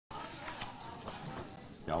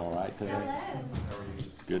Y'all all right today? Hello.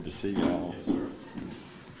 Good to see y'all. Yes, sir.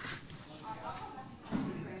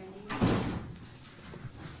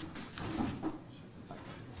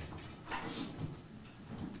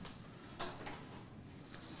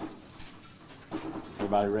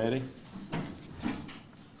 Everybody ready?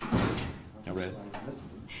 Y'all ready?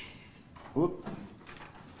 Whoop.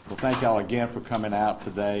 Well, thank y'all again for coming out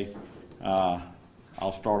today.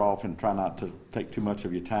 I'll start off and try not to take too much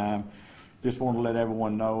of your time. Just want to let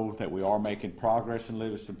everyone know that we are making progress in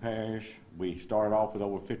Livingston Parish. We started off with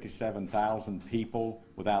over 57,000 people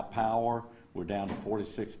without power. We're down to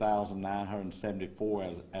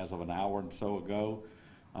 46,974 as of an hour or so ago.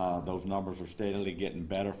 Those numbers are steadily getting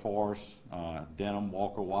better for us. Denham,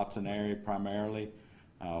 Walker, Watson area primarily,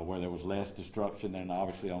 where there was less destruction than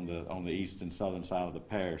obviously on the east and southern side of the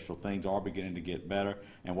parish. So things are beginning to get better.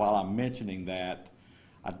 And while I'm mentioning that,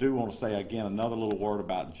 I do want to say again another little word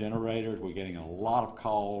about generators. We're getting a lot of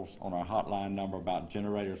calls on our hotline number about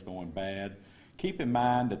generators going bad. Keep in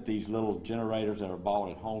mind that these little generators that are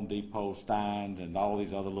bought at Home Depot, Stein's, and all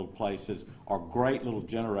these other little places are great little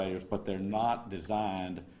generators, but they're not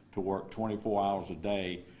designed to work 24 hours a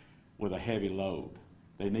day with a heavy load.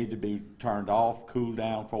 They need to be turned off, cooled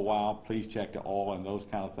down for a while. Please check the oil and those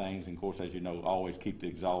kind of things. And of course, as you know, always keep the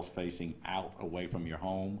exhaust facing out away from your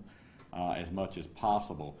home as much as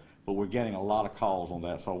possible. But we're getting a lot of calls on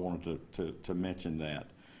that, so I wanted to mention that.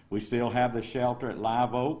 We still have the shelter at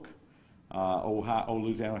Live Oak, Old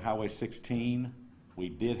Louisiana Highway 16. We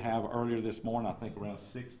did have earlier this morning, I think around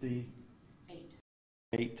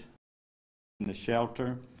 68 in the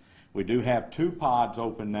shelter. We do have 2 pods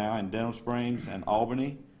open now in Denham Springs and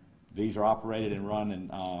Albany. These are operated and run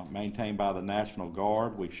and maintained by the National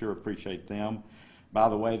Guard. We sure appreciate them. By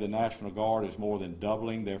the way, the National Guard is more than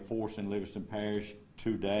doubling their force in Livingston Parish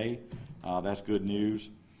today. That's good news.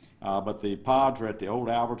 But the pods are at the old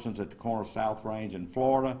Albertsons at the corner of South Range in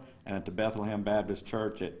Florida and at the Bethlehem Baptist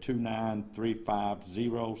Church at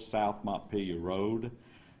 29350 South Montpelier Road.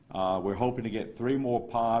 We're hoping to get 3 more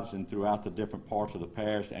pods and throughout the different parts of the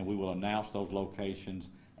parish, and we will announce those locations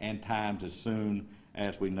and times as soon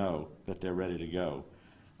as we know that they're ready to go.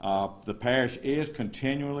 The parish is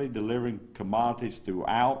continually delivering commodities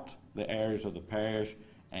throughout the areas of the parish,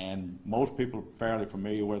 and most people are fairly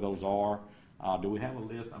familiar where those are. Do we have a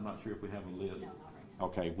list? I'm not sure if we have a list. No, not right now.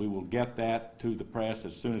 Okay, we will get that to the press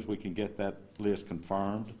as soon as we can get that list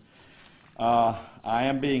confirmed. I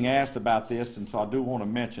am being asked about this, and so I do want to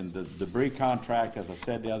mention the debris contract, as I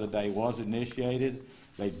said the other day, was initiated.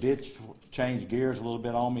 They did change gears a little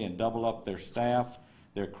bit on me and double up their staff,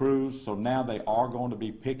 their crews, so now they are going to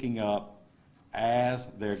be picking up as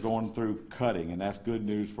they're going through cutting, and that's good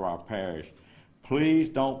news for our parish. Please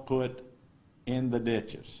don't put in the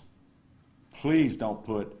ditches. Please don't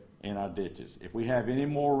put in our ditches. If we have any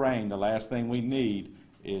more rain, the last thing we need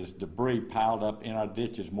is debris piled up in our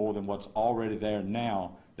ditches more than what's already there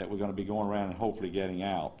now that we're going to be going around and hopefully getting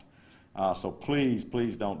out. So please,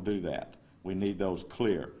 please don't do that. We need those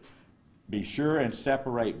clear. Be sure and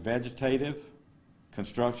separate vegetative,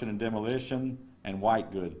 construction and demolition, and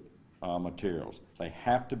white good materials. They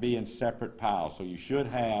have to be in separate piles. So you should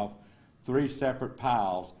have 3 separate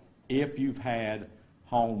piles if you've had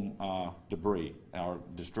home debris or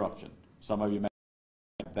destruction. Some of you may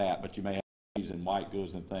have that, but you may have these in white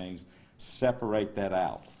goods and things. Separate that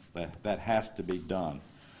out. That has to be done.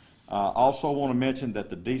 Also want to mention that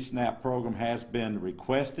the DSNAP program has been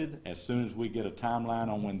requested. As soon as we get a timeline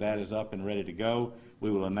on when that is up and ready to go, we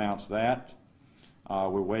will announce that.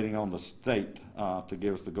 We're waiting on the state to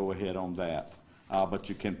give us the go-ahead on that. But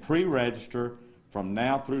you can pre-register from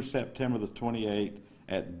now through September the 28th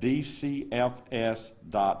at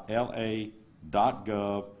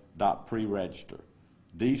dcfs.la.gov.preregister.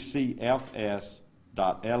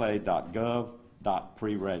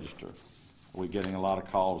 dcfs.la.gov.preregister. We're getting a lot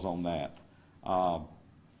of calls on that.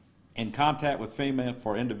 In contact with FEMA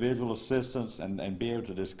for individual assistance and be able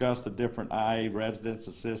to discuss the different IA residence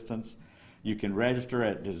assistance, you can register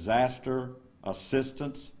at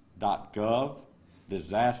disasterassistance.gov,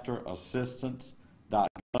 disasterassistance.gov,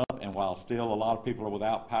 and while still a lot of people are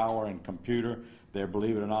without power and computer, there,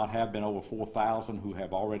 believe it or not, have been over 4,000 who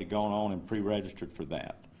have already gone on and pre-registered for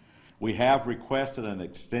that. We have requested an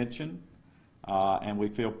extension, and we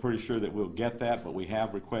feel pretty sure that we'll get that, but we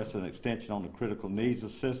have requested an extension on the critical needs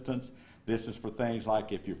assistance. This is for things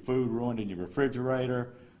like if your food ruined in your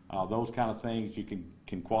refrigerator, those kind of things, you can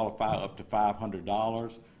qualify up to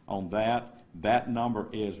 $500 on that. That number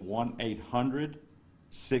is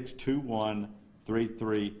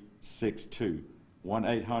 1-800-621-3362.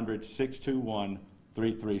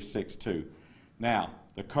 1-800-621-3362. Now,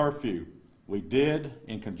 the curfew. We did,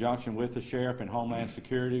 in conjunction with the sheriff and Homeland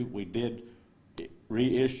Security, we did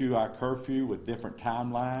reissue our curfew with different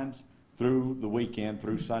timelines through the weekend,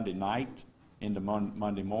 through Sunday night into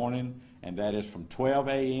Monday morning, and that is from 12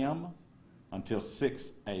 a.m. until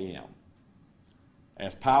 6 a.m.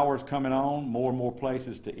 As power's coming on, more and more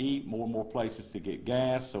places to eat, more and more places to get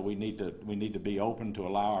gas, so we need to be open to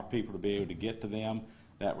allow our people to be able to get to them.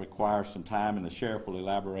 That requires some time, and the sheriff will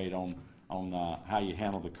elaborate on how you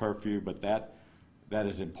handle the curfew, but that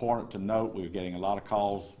is important to note. We're getting a lot of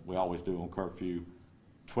calls, we always do on curfew,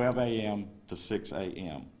 12 a.m. to 6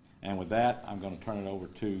 a.m. And with that, I'm going to turn it over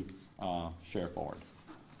to Sheriff Ord.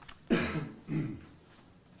 Good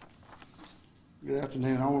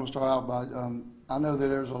afternoon. I want to start out by, I know that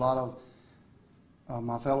there's a lot of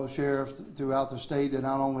my fellow sheriffs throughout the state that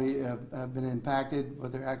not only have been impacted,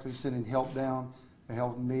 but they're actually sending help down. They're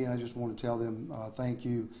helping me, and I just want to tell them thank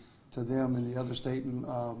you to them and the other state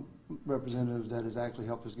representatives that has actually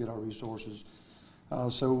helped us get our resources.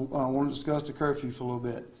 So I want to discuss the curfew for a little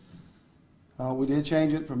bit. We did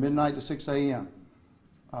change it from midnight to 6 a.m.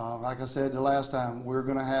 Like I said the last time, we're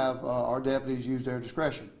going to have our deputies use their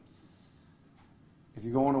discretion. If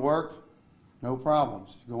you're going to work, no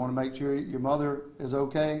problems. If you want to make sure your mother is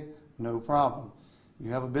okay, no problem. You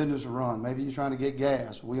have a business to run, maybe you're trying to get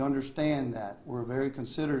gas. We understand that. We're very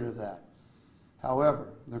considerate of that.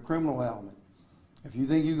 However, the criminal element, if you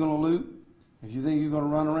think you're going to loot, if you think you're going to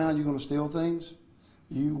run around, you're going to steal things,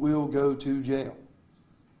 you will go to jail.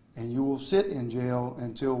 And you will sit in jail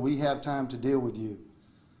until we have time to deal with you.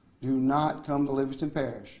 Do not come to Livingston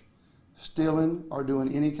Parish stealing or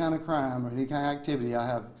doing any kind of crime or any kind of activity. I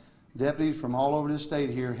have deputies from all over this state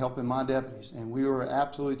here helping my deputies, and we are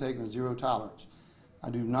absolutely taking a zero tolerance. I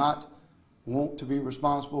do not want to be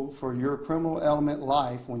responsible for your criminal element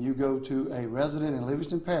life when you go to a resident in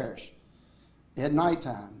Livingston Parish at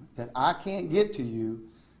nighttime that I can't get to you.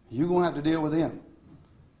 You're going to have to deal with them.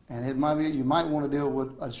 And it might be, you might want to deal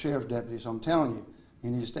with a sheriff's deputy. So I'm telling you, you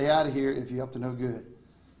need to stay out of here if you're up to no good.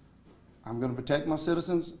 I'm going to protect my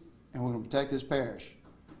citizens, and we're going to protect this parish.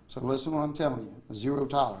 So listen to what I'm telling you, a zero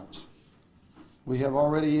tolerance. We have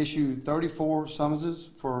already issued 34 summonses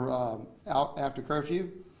for out after curfew.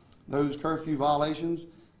 Those curfew violations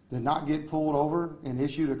did not get pulled over and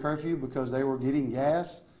issued a curfew because they were getting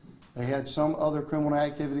gas. They had some other criminal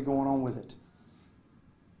activity going on with it.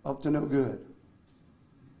 Up to no good.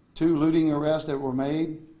 2 looting arrests that were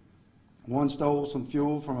made. 1 stole some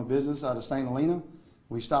fuel from a business out of St. Helena.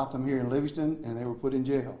 We stopped them here in Livingston, and they were put in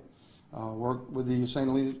jail. Worked with the St.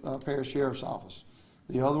 Helena Parish Sheriff's Office.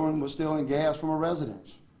 The other one was stealing gas from a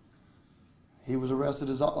residence. He was arrested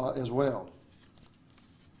as well.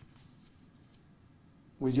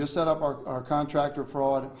 We just set up our contractor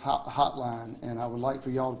fraud hotline, and I would like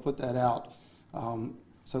for y'all to put that out.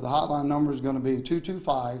 So the hotline number is going to be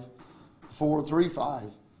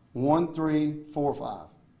 225-435-1345.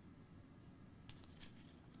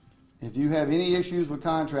 If you have any issues with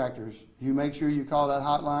contractors, you make sure you call that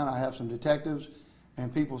hotline. I have some detectives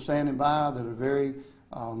and people standing by that are very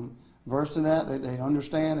versed in that. They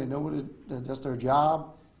understand, they know that's their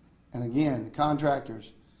job. And again,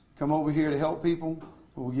 contractors, come over here to help people.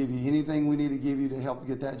 We'll give you anything we need to give you to help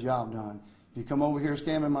get that job done. If you come over here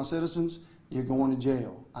scamming my citizens, you're going to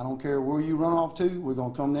jail. I don't care where you run off to. We're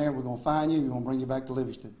going to come there, we're going to find you, we're going to bring you back to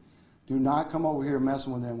Livingston. Do not come over here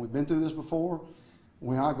messing with them. We've been through this before.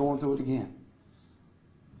 We're not going through it again.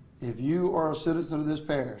 If you are a citizen of this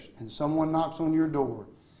parish and someone knocks on your door,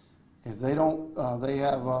 if they don't, they're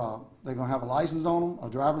going to have a license on them, a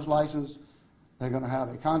driver's license, they're going to have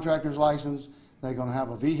a contractor's license, they're going to have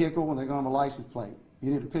a vehicle, and they're going to have a license plate. You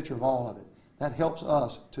need a picture of all of it. That helps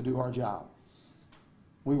us to do our job.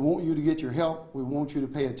 We want you to get your help. We want you to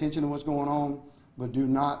pay attention to what's going on, but do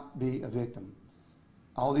not be a victim.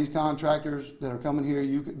 All these contractors that are coming here,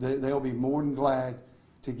 they'll be more than glad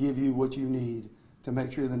to give you what you need to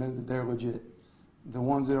make sure they know that they're legit. The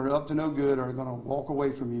ones that are up to no good are going to walk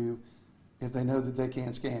away from you if they know that they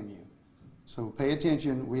can't scam you. So pay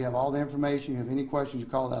attention. We have all the information. If you have any questions, you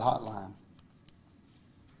call that hotline.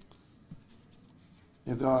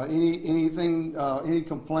 If any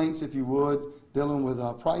complaints, if you would, dealing with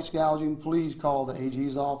price gouging, please call the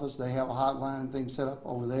AG's office. They have a hotline and things set up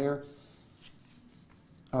over there.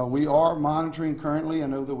 We are monitoring currently. I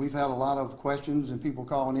know that we've had a lot of questions and people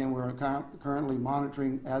calling in. We're currently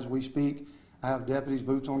monitoring as we speak. I have deputies,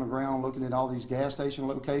 boots on the ground, looking at all these gas station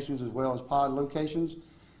locations as well as pod locations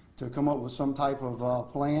to come up with some type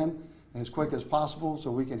of plan as quick as possible so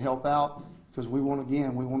we can help out, because we want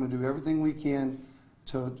to do everything we can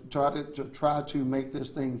to try to make this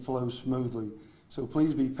thing flow smoothly. So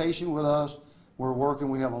please be patient with us. We're working.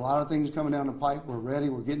 We have a lot of things coming down the pipe. We're ready.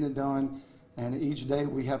 We're getting it done. And each day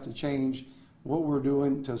we have to change what we're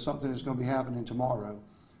doing to something that's going to be happening tomorrow.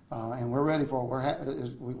 And we're ready for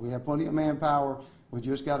it. We have plenty of manpower. We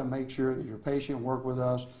just got to make sure that you're patient, work with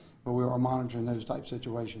us, but we are monitoring those type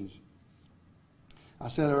situations. I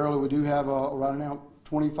said earlier, we do have right now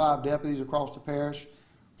 25 deputies across the parish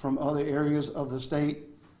from other areas of the state.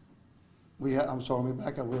 I'm sorry, let me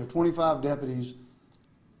back up. We have 25 deputies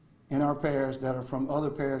in our parish that are from other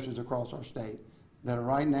parishes across our state that are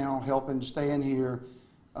right now helping stay in here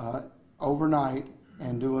overnight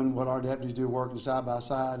and doing what our deputies do, working side by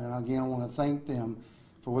side. And again, I want to thank them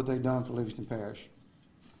for what they've done for Livingston Parish.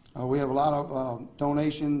 We have a lot of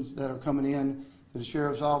donations that are coming in to the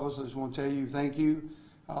Sheriff's Office. I just want to tell you thank you.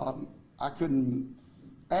 I couldn't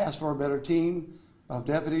ask for a better team of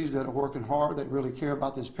deputies that are working hard, that really care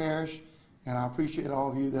about this parish, and I appreciate all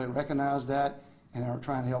of you that recognize that and are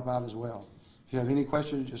trying to help out as well. If you have any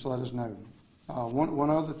questions, just let us know. One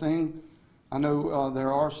other thing, I know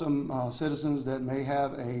there are some citizens that may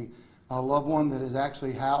have a loved one that is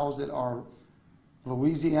actually housed at our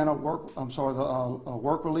Louisiana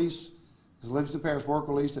work release, is Livingston Parish work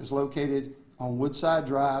release that's located on Woodside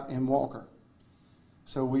Drive in Walker.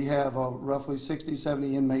 So we have roughly 60,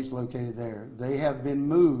 70 inmates located there. They have been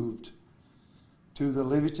moved to the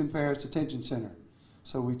Livingston Parish Detention Center.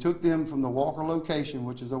 So we took them from the Walker location,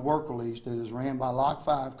 which is a work release that is ran by Lock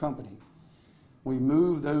 5 Company. We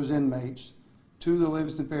moved those inmates to the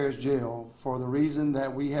Livingston Parish Jail for the reason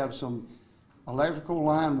that we have some electrical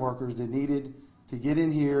line workers that needed to get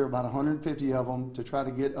in here, about 150 of them, to try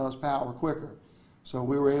to get us power quicker. So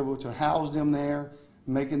we were able to house them there,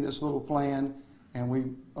 making this little plan,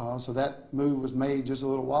 and so that move was made just a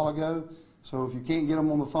little while ago. So if you can't get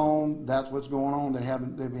them on the phone, that's what's going on.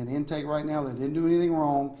 They've been intake right now. They didn't do anything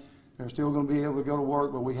wrong. They're still going to be able to go to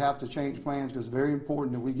work, but we have to change plans because it's very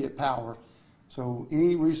important that we get power. So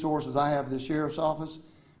any resources I have at the Sheriff's Office,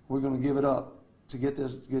 we're going to give it up to get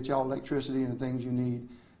y'all electricity and the things you need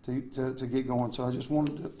to get going. So I just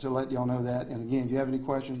wanted to let y'all know that. And again, if you have any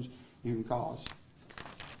questions, you can call us.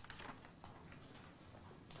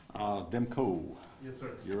 Demko. Yes,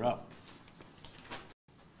 sir. You're up.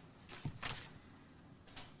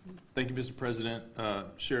 Thank you, Mr. President.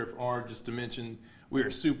 Sheriff R., just to mention, we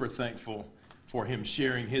are super thankful for him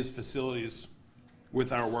sharing his facilities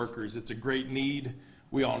with our workers. It's a great need.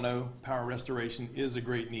 We all know power restoration is a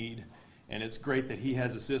great need, and it's great that he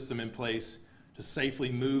has a system in place to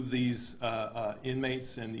safely move these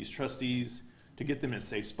inmates and these trustees to get them in a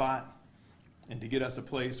safe spot and to get us a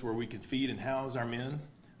place where we can feed and house our men.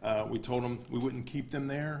 We told them we wouldn't keep them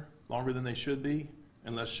there longer than they should be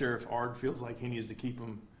unless Sheriff Ard feels like he needs to keep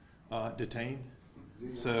them detained.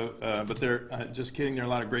 So, but they're just kidding. There are a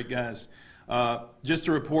lot of great guys. Just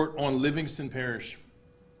to report on Livingston Parish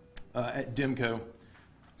at DIMCO.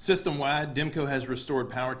 System-wide, DIMCO has restored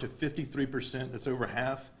power to 53%. That's over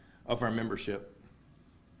half of our membership.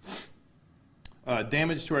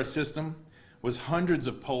 Damage to our system was hundreds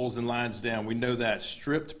of poles and lines down. We know that,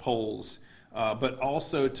 stripped poles. But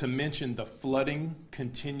also to mention the flooding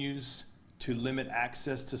continues to limit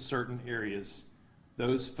access to certain areas.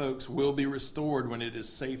 Those folks will be restored when it is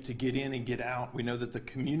safe to get in and get out. We know that the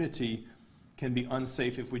community can be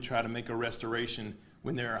unsafe if we try to make a restoration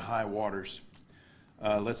when there are high waters.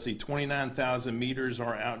 Let's see, 29,000 meters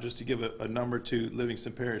are out. Just to give a number to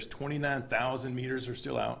Livingston Parish, 29,000 meters are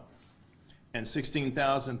still out, and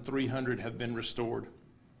 16,300 have been restored.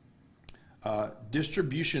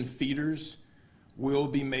 Distribution feeders will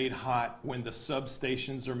be made hot when the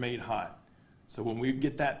substations are made hot. So when we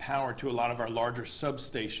get that power to a lot of our larger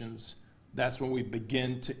substations, that's when we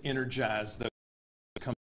begin to energize those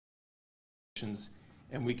substations,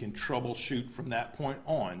 and we can troubleshoot from that point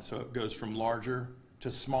on. So it goes from larger to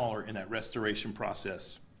smaller in that restoration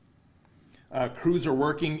process. Crews are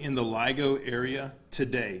working in the LIGO area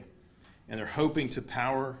today, and they're hoping to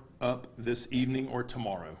power up this evening or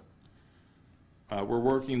tomorrow. We're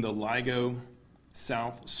working the LIGO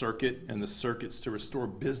South Circuit and the circuits to restore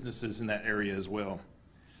businesses in that area as well.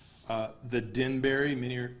 The Denbury,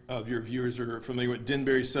 many of your viewers are familiar with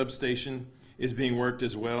Denbury substation, is being worked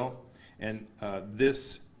as well. And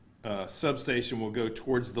this substation will go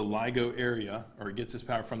towards the LIGO area, or it gets its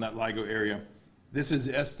power from that LIGO area. This is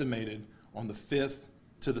estimated on the 5th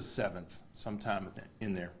to the 7th, sometime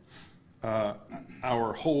in there.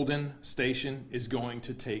 Our Holden station is going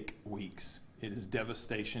to take weeks. It is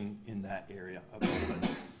devastation in that area of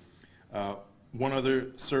Holden. One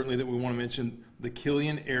other, certainly, that we want to mention, the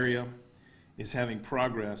Killian area is having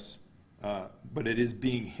progress, but it is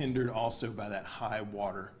being hindered also by that high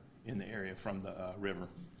water in the area from the river.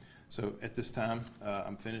 So at this time,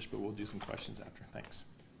 I'm finished, but we'll do some questions after. Thanks.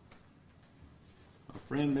 Our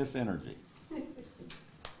friend, Miss Energy.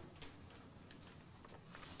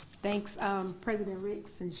 Thanks, President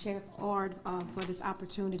Ricks and Sheriff Ard, for this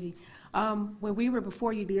opportunity. When we were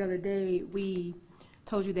before you the other day, we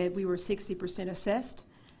told you that we were 60% assessed.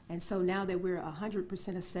 And so now that we're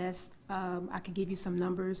 100% assessed, I can give you some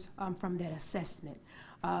numbers from that assessment.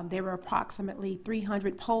 There were approximately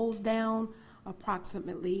 300 poles down,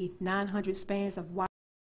 approximately 900 spans of wire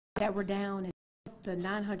that were down, and the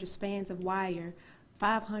 900 spans of wire,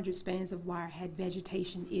 500 spans of wire had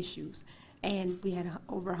vegetation issues. And we had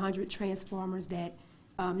over 100 transformers that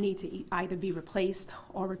need to either be replaced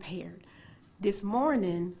or repaired. This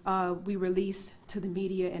morning, we released to the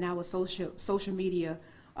media and our social media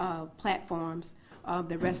platforms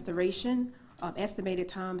the restoration, estimated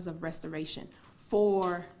times of restoration.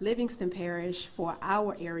 For Livingston Parish, for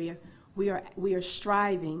our area, we are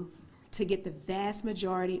striving to get the vast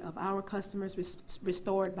majority of our customers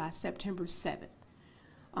restored by September 7th.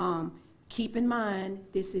 Keep in mind,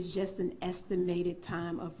 this is just an estimated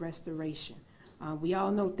time of restoration. We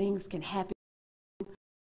all know things can happen.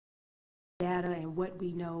 Data and what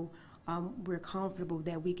we know, we're comfortable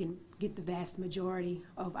that we can get the vast majority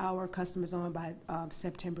of our customers on by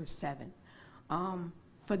September 7th.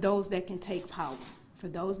 For those that can take power, for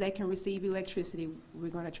those that can receive electricity, we're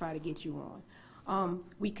going to try to get you on.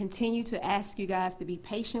 We continue to ask you guys to be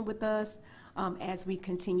patient with us as we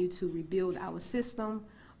continue to rebuild our system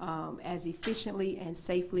as efficiently and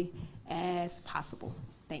safely as possible.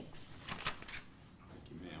 Thanks. Thank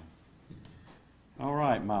you, ma'am. All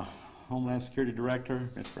right, my Homeland Security Director,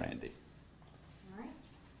 Ms. Brandy. All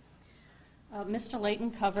right. Mr. Layton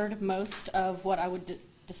covered most of what I would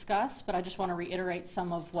discuss, but I just want to reiterate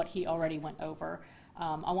some of what he already went over.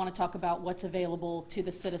 I want to talk about what's available to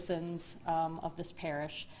the citizens of this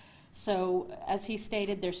parish. So as he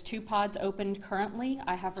stated, there's 2 pods opened currently.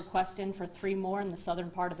 I have requests in for 3 more in the southern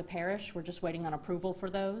part of the parish. We're just waiting on approval for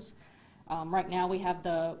those. Right now we have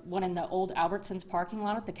the one in the old Albertsons parking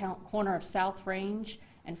lot at the corner of South Range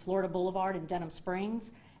and Florida Boulevard in Denham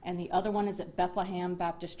Springs, and the other one is at Bethlehem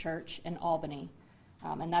Baptist Church in Albany,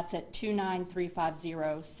 and that's at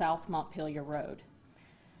 29350 South Montpelier Road.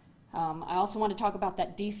 I also want to talk about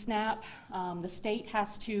that DSNAP. The state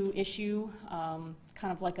has to issue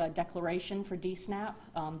kind of like a declaration for DSNAP.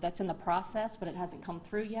 That's in the process, but it hasn't come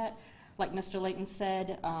through yet. Like Mr. Layton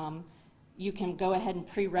said, you can go ahead and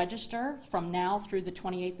pre-register from now through the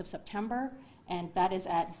 28th of September, and that is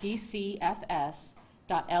at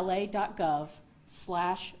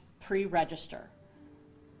dcfs.la.gov/pre-register.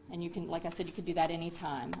 And you can, like I said, you could do that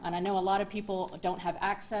anytime. And I know a lot of people don't have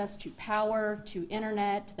access to power, to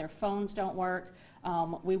internet, their phones don't work.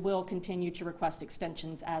 We will continue to request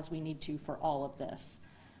extensions as we need to for all of this.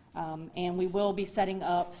 And we will be setting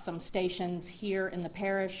up some stations here in the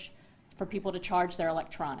parish for people to charge their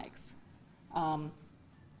electronics. I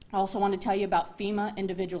also want to tell you about FEMA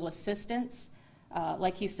individual assistance.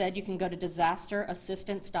 Like he said, you can go to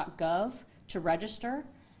disasterassistance.gov to register.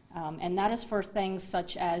 And that is for things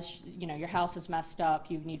such as, you know, your house is messed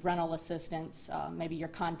up, you need rental assistance, maybe your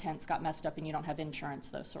contents got messed up and you don't have insurance,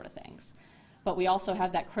 those sort of things. But we also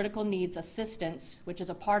have that critical needs assistance, which is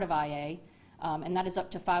a part of IA, and that is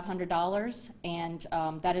up to $500, and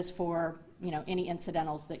that is for, you know, any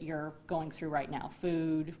incidentals that you're going through right now,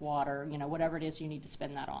 food, water, you know, whatever it is you need to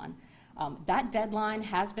spend that on. That deadline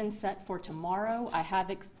has been set for tomorrow. I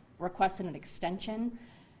have requested an extension,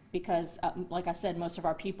 because, like I said, most of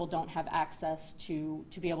our people don't have access to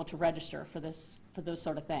be able to register for those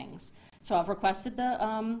sort of things. So I've requested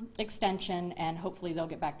the extension, and hopefully they'll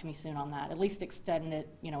get back to me soon on that. At least extend it,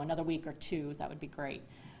 you know, another week or 2. That would be great.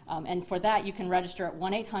 And for that, you can register at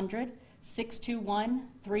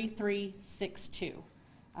 1-800-621-3362.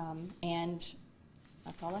 And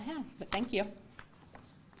that's all I have. But thank you.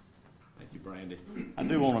 Thank you, Brandy. I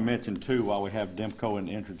do want to mention, too, while we have Demco and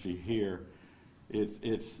Entergy here,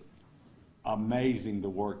 it's amazing the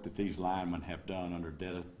work that these linemen have done under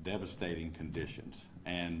devastating conditions.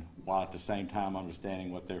 And while at the same time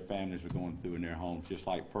understanding what their families are going through in their homes, just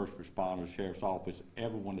like first responders, sheriff's office,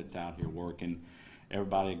 everyone that's out here working,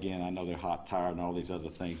 everybody, again, I know they're hot, tired, and all these other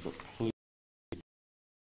things, but please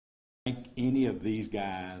thank any of these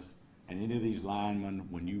guys and any of these linemen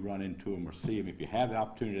when you run into them or see them. If you have the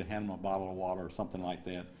opportunity to hand them a bottle of water or something like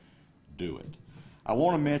that, do it. I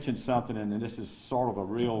want to mention something, and this is sort of a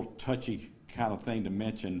real touchy kind of thing to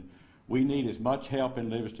mention. We need as much help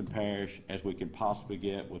in Livingston Parish as we can possibly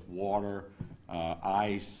get with water,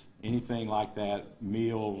 ice, anything like that,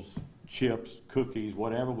 meals, chips, cookies,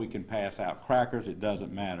 whatever we can pass out, crackers, it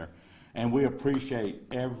doesn't matter. And we appreciate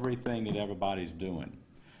everything that everybody's doing.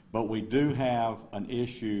 But we do have an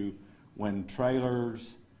issue when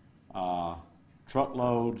trailers,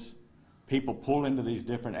 truckloads, people pull into these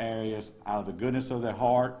different areas out of the goodness of their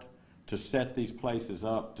heart to set these places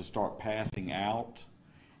up to start passing out.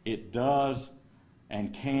 It does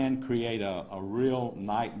and can create a real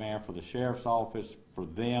nightmare for the sheriff's office, for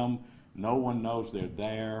them. No one knows they're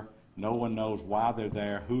there. No one knows why they're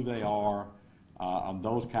there, who they are, on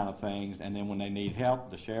those kind of things. And then when they need help,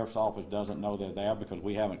 the sheriff's office doesn't know they're there because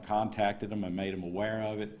we haven't contacted them and made them aware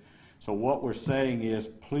of it. So what we're saying is,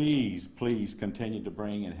 please, please continue to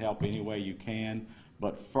bring and help any way you can.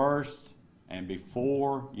 But first, and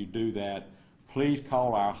before you do that, please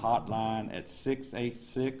call our hotline at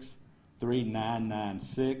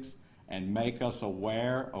 686-3996 and make us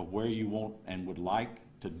aware of where you want and would like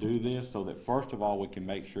to do this, so that first of all, we can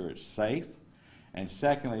make sure it's safe. And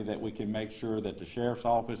secondly, that we can make sure that the sheriff's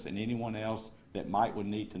office and anyone else that would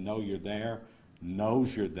need to know you're there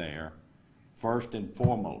knows you're there, first and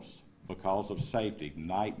foremost, because of safety.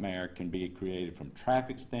 Nightmare can be created from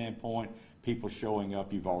traffic standpoint, people showing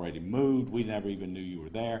up, you've already moved, we never even knew you were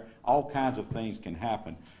there. All kinds of things can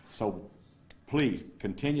happen. So please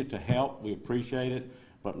continue to help, we appreciate it,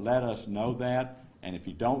 but let us know that. And if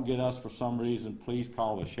you don't get us for some reason, please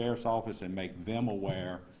call the sheriff's office and make them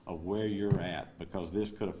aware of where you're at, because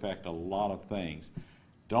this could affect a lot of things.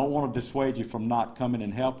 Don't want to dissuade you from not coming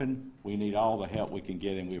and helping. We need all the help we can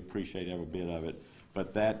get, and we appreciate every bit of it.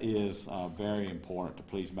 But that is very important to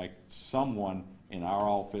please make someone in our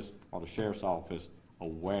office or the sheriff's office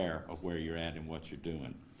aware of where you're at and what you're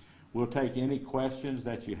doing. We'll take any questions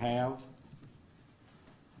that you have.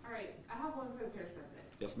 All right, I have one for the parish president.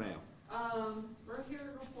 Yes, ma'am. We're here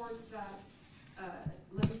to report that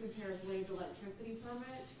Livingston Parish waived electricity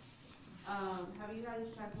permits. Have you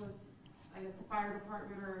guys checked with, I guess, the fire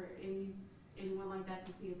department or anyone like that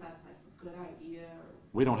to see if that's like a good idea? Or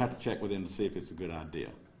We don't have to check with them to see if it's a good idea.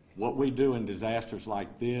 What we do in disasters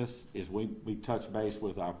like this is we touch base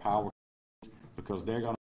with our power companies, because they're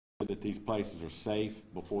going to know that these places are safe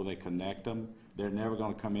before they connect them. They're never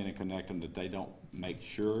going to come in and connect them that they don't make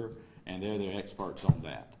sure, and they're the experts on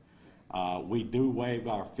that. We do waive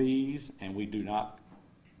our fees, and we do not,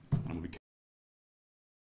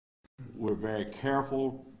 we're very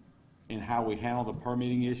careful in how we handle the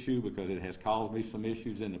permitting issue, because it has caused me some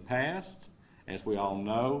issues in the past, as we all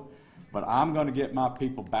know. But I'm going to get my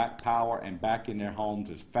people back power and back in their homes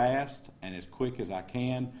as fast and as quick as I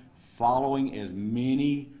can, following as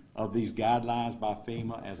many of these guidelines by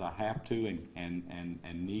FEMA as I have to and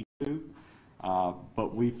need to.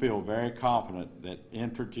 But we feel very confident that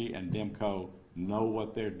Entergy and DEMCO know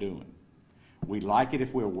what they're doing. We like it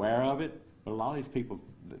if we're aware of it, but a lot of these people,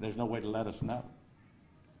 there's no way to let us know.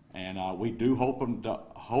 And we do hope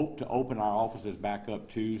to open our offices back up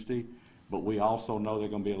Tuesday, but we also know there are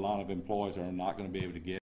going to be a lot of employees that are not going to be able to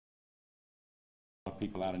get,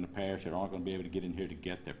 people out in the parish that aren't going to be able to get in here to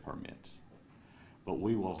get their permits. But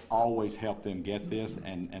we will always help them get this,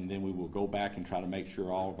 and then we will go back and try to make sure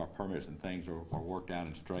all of our permits and things are worked out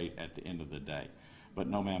and straight at the end of the day. But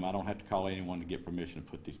no, ma'am, I don't have to call anyone to get permission to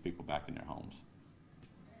put these people back in their homes.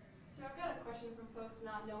 So I've got a question from folks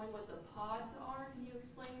not knowing what the pods are. Can you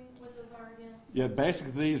explain what those are again? Yeah,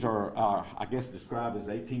 basically these are, I guess, described as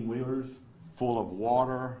 18-wheelers full of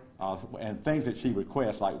water and things that she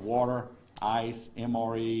requests, like water, ice,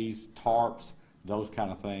 MREs, tarps, those kind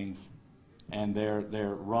of things. And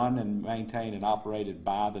they're run and maintained and operated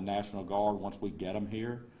by the National Guard once we get them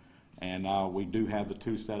here. And we do have the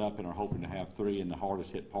 2 set up and are hoping to have 3 in the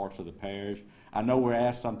hardest hit parts of the parish. I know we're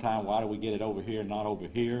asked sometime, why do we get it over here and not over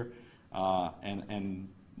here? And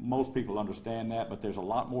most people understand that, but there's a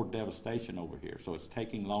lot more devastation over here. So it's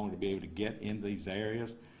taking longer to be able to get in these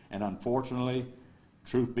areas. And unfortunately,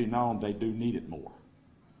 truth be known, they do need it more.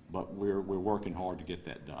 But we're working hard to get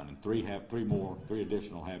that done. And 3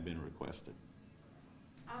 additional have been requested.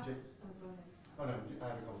 Go Jason? ahead. Oh, no, I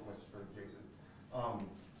have a couple questions for Jason.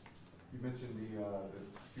 You mentioned the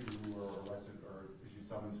 2 who were arrested or issued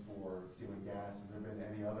summons for stealing gas. Has there been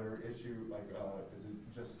any other issue? Like, is it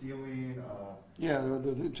just stealing? Yeah,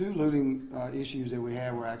 the 2 looting issues that we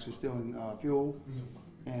had were actually stealing fuel,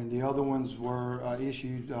 and the other ones were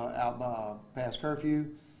issued out by past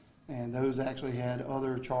curfew, and those actually had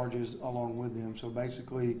other charges along with them. So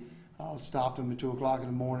basically, stopped them at 2 o'clock in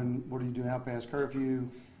the morning. What are you doing out past curfew?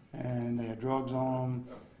 And they had drugs on them,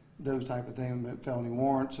 those type of things, felony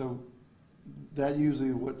warrants. So that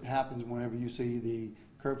usually what happens whenever you see the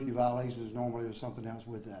curfew violations. Normally there's something else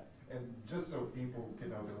with that. And just so people can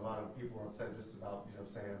know, because a lot of people are upset just about,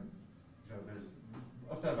 saying, there's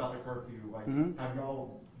upset about the curfew. Like, have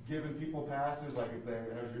y'all given people passes, like if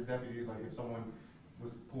as your deputies, like if someone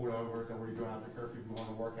was pulled over, said, what are you doing after curfew, going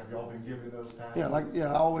to work, have y'all been given those passes?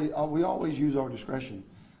 We always use our discretion.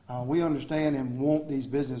 We understand and want these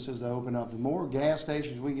businesses to open up. The more gas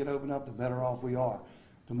stations we get open up, the better off we are.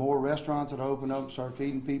 The more restaurants that open up, start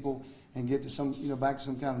feeding people, and get to some, back to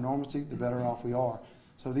some kind of normalcy, the better off we are.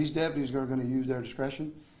 So these deputies are going to use their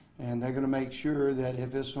discretion, and they're going to make sure that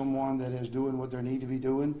if it's someone that is doing what they need to be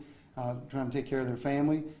doing, trying to take care of their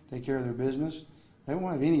family, take care of their business, they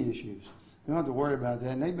won't have any issues. They don't have to worry about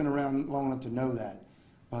that, and they've been around long enough to know that.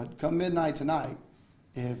 But come midnight tonight,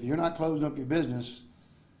 if you're not closing up your business,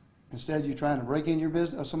 instead you're trying to break in your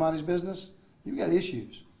business, somebody's business, you've got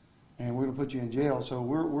issues, and we're going to put you in jail. So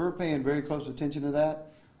we're paying very close attention to that.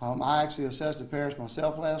 I actually assessed the parish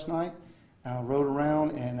myself last night. Rode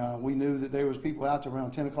around, and we knew that there was people out to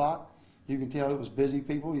around 10 o'clock. You can tell it was busy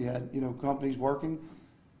people. You had, companies working.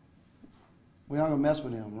 We're not going to mess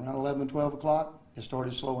with them. Around 11, 12 o'clock, it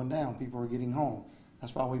started slowing down. People were getting home.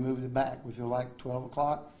 That's why we moved it back. We feel like 12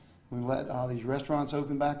 o'clock, we let these restaurants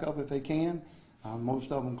open back up if they can.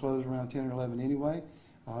 Most of them close around 10 or 11 anyway.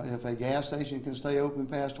 If a gas station can stay open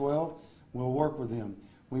past 12, we'll work with them.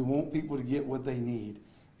 We want people to get what they need.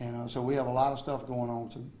 And so we have a lot of stuff going on.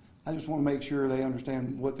 So I just want to make sure they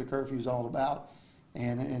understand what the curfew is all about,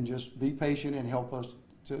 and just be patient and help us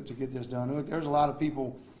to get this done. Look, there's a lot of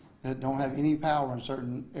people that don't have any power in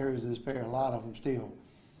certain areas of this parish, a lot of them still.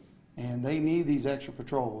 And they need these extra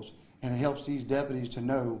patrols, and it helps these deputies to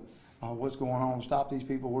know what's going on, stop these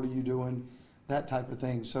people, what are you doing, that type of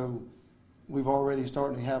thing. So we've already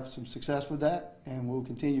starting to have some success with that, and we'll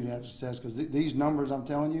continue to have success, because these numbers, I'm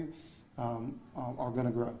telling you, are going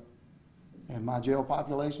to grow. And my jail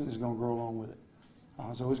population is going to grow along with it.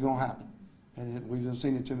 So it's going to happen. And we've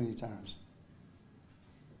seen it too many times.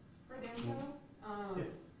 For Danko, Yes.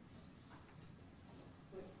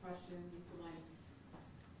 quick question to Mike.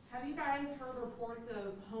 Have you guys heard reports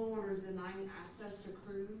of homeowners denying access to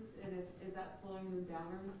crews, and is that slowing them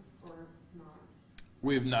down or not?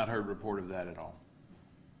 We have not heard report of that at all.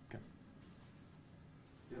 Okay.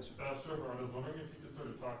 Yes, sir. Sure, I was wondering if you could sort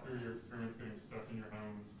of talk through your experience getting stuck in your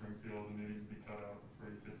home in Springfield and needing to be cut out before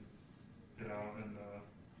you could get out and,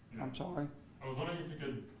 I'm sorry? I was wondering if you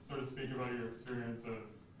could sort of speak about your experience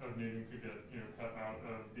of needing to get, cut out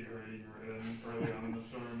of the area you were in early on in the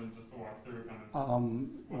showroom, and just to walk through kind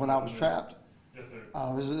of. When I was trapped? Yes,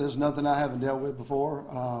 sir. This is nothing I haven't dealt with before.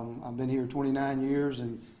 I've been here 29 years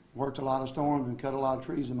and worked a lot of storms and cut a lot of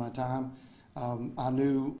trees in my time. I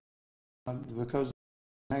knew because of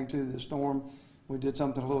the magnitude of the storm, we did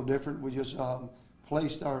something a little different. We just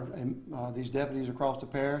placed these deputies across the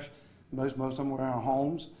parish. Most of them were in our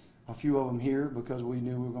homes. A few of them here because we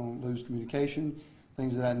knew we were going to lose communication,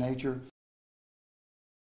 things of that nature.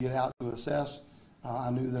 Get out to assess. I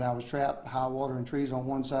knew that I was trapped, high water and trees on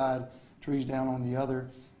one side, trees down on the other.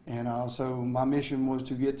 And so my mission was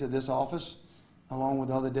to get to this office along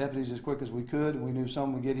with other deputies as quick as we could. And we knew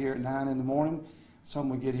some would get here at 9 in the morning, some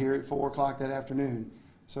would get here at 4 o'clock that afternoon.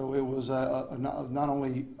 So it was not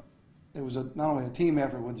only a team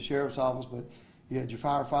effort with the sheriff's office, but you had your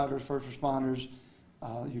firefighters, first responders,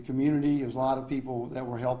 your community. There was a lot of people that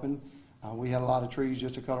were helping. We had a lot of trees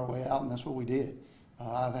just to cut our way out, and that's what we did.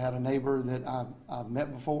 I had a neighbor that I've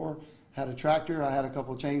met before, had a tractor, I had a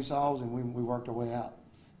couple of chainsaws, and we worked our way out,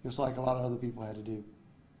 just like a lot of other people had to do.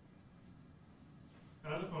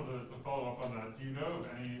 And I just wanted to follow up on that. Do you know of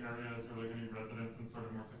any areas or like any residents in sort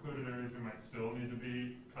of more secluded areas who might still need to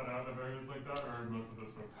be cut out of areas like that, or are most of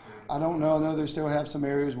those folks? I don't know. I know they still have some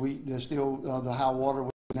areas. There's still the high water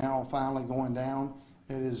is now finally going down.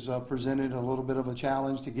 It has presented a little bit of a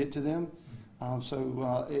challenge to get to them.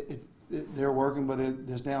 So they're working, but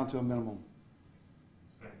it's down to a minimum.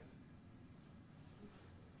 Thanks.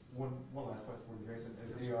 One last question for you, Jason.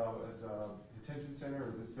 Is the detention center,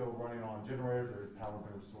 is it still running on generators, or is power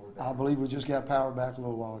been restored? I believe we just got power back a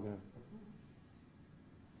little while ago.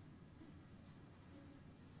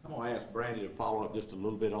 I'm going to ask Brandy to follow up just a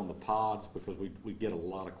little bit on the pods, because we get a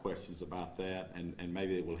lot of questions about that, and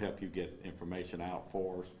maybe it will help you get information out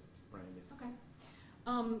for us, Brandy.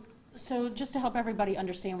 Okay. So just to help everybody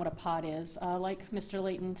understand what a pod is, like Mr.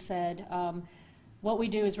 Layton said, what we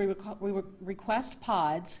do is we request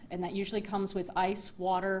pods, and that usually comes with ice,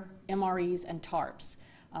 water, MREs, and tarps.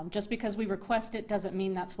 Just because we request it doesn't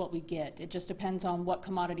mean that's what we get. It just depends on what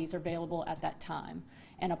commodities are available at that time.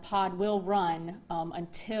 And a pod will run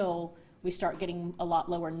until we start getting a lot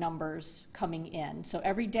lower numbers coming in. So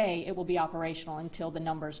every day it will be operational until the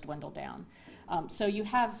numbers dwindle down. So you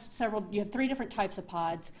have 3 different types of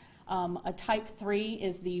pods. A type 3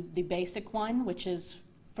 is the basic one, which is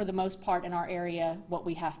for the most part in our area, what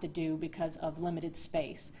we have to do because of limited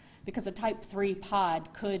space. Because a type 3 pod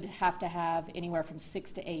could have to have anywhere from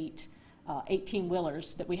 6 to 8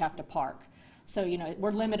 18-wheelers that we have to park. So, you know,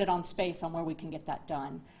 we're limited on space on where we can get that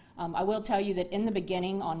done. I will tell you that in the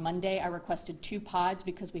beginning, on Monday, I requested 2 pods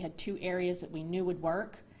because we had 2 areas that we knew would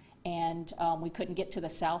work, and we couldn't get to the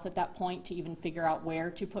south at that point to even figure out where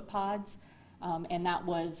to put pods. And that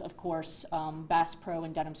was, of course, Bass Pro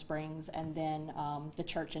in Denham Springs, and then the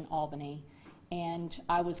church in Albany. And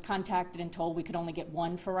I was contacted and told we could only get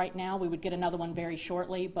 1 for right now. We would get another one very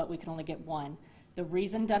shortly, but we could only get 1. The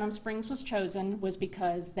reason Denham Springs was chosen was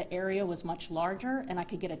because the area was much larger and I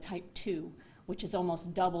could get a type 2, which is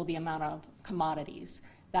almost double the amount of commodities.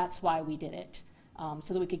 That's why we did it,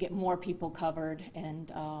 so that we could get more people covered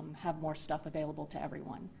and have more stuff available to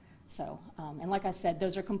everyone. So, and like I said,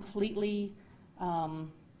 those are completely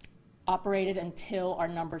operated until our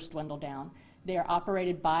numbers dwindle down. They are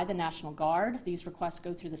operated by the National Guard. These requests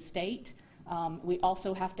go through the state. We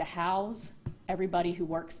also have to house everybody who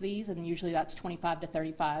works these, and usually that's 25 to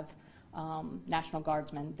 35 National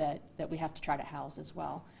Guardsmen that we have to try to house as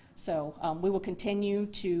well. So we will continue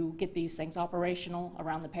to get these things operational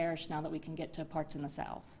around the parish now that we can get to parts in the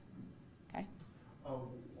south. Okay?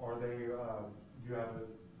 Are they,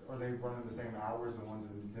 are they running the same hours, the ones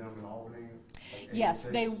in Denham and Albany? Like 8 to Yes,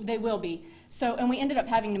 6? they will be. So, and we ended up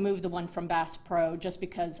having to move the one from Bass Pro just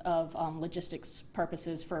because of logistics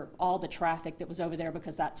purposes for all the traffic that was over there,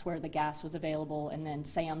 because that's where the gas was available, and then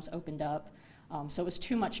Sam's opened up. So it was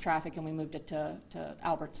too much traffic, and we moved it to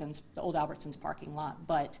Albertsons, the old Albertsons parking lot.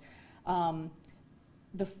 But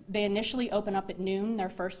they initially open up at noon their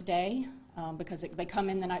first day because they come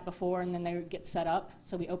in the night before and then they get set up.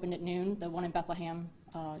 So we opened at noon, the one in Bethlehem.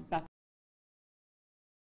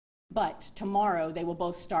 But tomorrow they will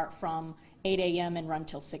both start from 8 a.m. and run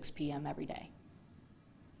till 6 p.m. every day.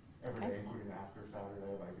 Every Okay. day, including after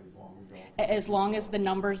Saturday, like as long as y'all. As long as the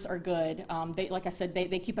numbers are good. Like I said,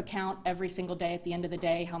 they keep a count every single day at the end of the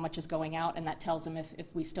day, how much is going out, and that tells them if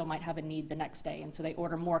we still might have a need the next day. And so they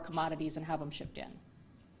order more commodities and have them shipped in.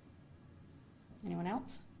 Anyone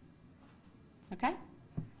else? Okay.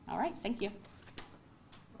 All right. Thank you.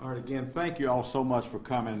 All right, again, thank you all so much for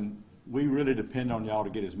coming. We really depend on y'all to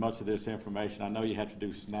get as much of this information. I know you have to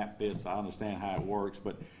do snap bits. I understand how it works,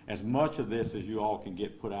 but as much of this as you all can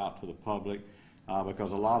get put out to the public,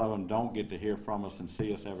 because a lot of them don't get to hear from us and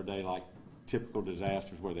see us every day like typical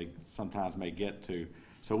disasters where they sometimes may get to.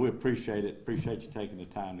 So we appreciate it. Appreciate you taking the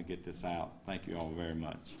time to get this out. Thank you all very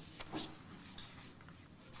much.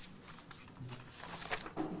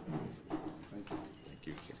 Thank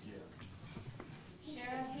you.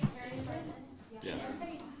 Sheriff, Harry, President. Yes.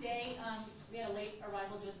 Everybody stay. We had a late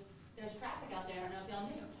arrival. Just there's traffic out there. I don't know if y'all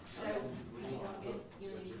knew. So you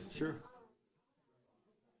need. Sure.